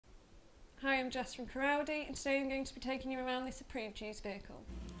Hi, I'm Jess from Crewe Audi, and today I'm going to be taking you around this approved used vehicle.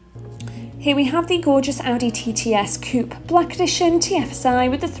 Here we have the gorgeous Audi TTS Coupe Black Edition TFSI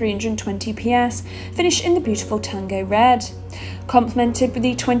with the 320 PS, finished in the beautiful Tango Red. Complemented with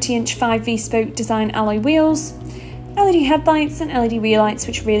the 20-inch 5V spoke design alloy wheels, LED headlights and LED rear lights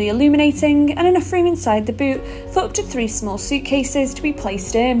which are really illuminating, and enough room inside the boot for up to 3 small suitcases to be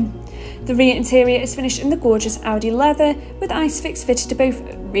placed in. The rear interior is finished in the gorgeous Audi leather with ISOFIX fitted to both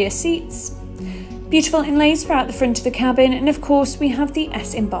rear seats. Beautiful inlays throughout the front of the cabin, and of course we have the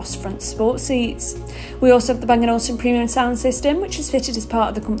S-embossed front sport seats. We also have the Bang & Olufsen premium sound system which is fitted as part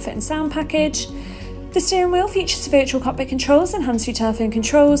of the comfort and sound package. The steering wheel features virtual cockpit controls and hands-free telephone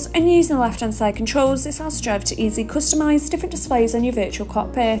controls, and using the left-hand side controls this allows the driver to easily customise different displays on your virtual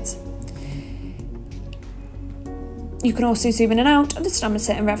cockpit. You can also zoom in and out of the standard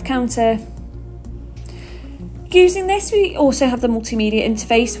sit and rev counter. Using this, we also have the multimedia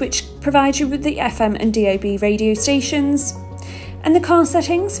interface which provides you with the FM and DAB radio stations. And the car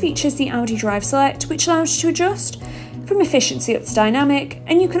settings features the Audi Drive Select which allows you to adjust from efficiency up to dynamic,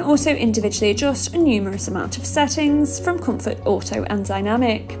 and you can also individually adjust a numerous amount of settings from comfort, auto and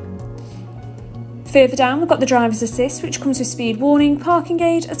dynamic. Further down we've got the driver's assist which comes with speed warning, parking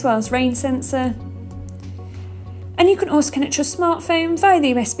aid as well as rain sensor. And you can also connect your smartphone via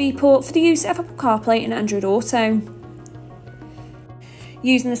the USB port for the use of Apple CarPlay and Android Auto.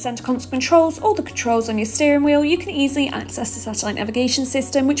 Using the centre console controls or the controls on your steering wheel, you can easily access the satellite navigation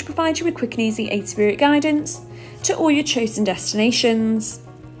system which provides you with quick and easy 80 route guidance to all your chosen destinations.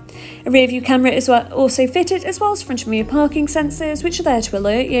 A rear view camera is also fitted, as well as front and rear parking sensors which are there to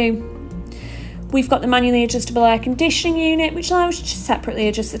alert you. We've got the manually adjustable air conditioning unit which allows you to separately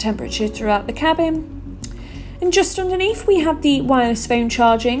adjust the temperature throughout the cabin. And just underneath we have the wireless phone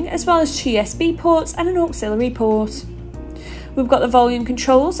charging, as well as 2 USB ports and an auxiliary port. We've got the volume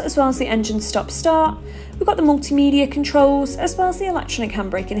controls as well as the engine stop start. We've got the multimedia controls as well as the electronic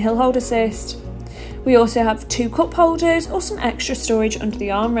handbrake and hill hold assist. We also have 2 cup holders or some extra storage under the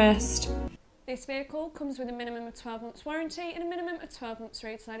armrest. This vehicle comes with a minimum of 12 months warranty and a minimum of 12 months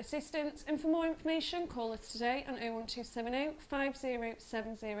roadside assistance, and for more information call us today on 01270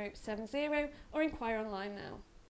 507070 or inquire online now.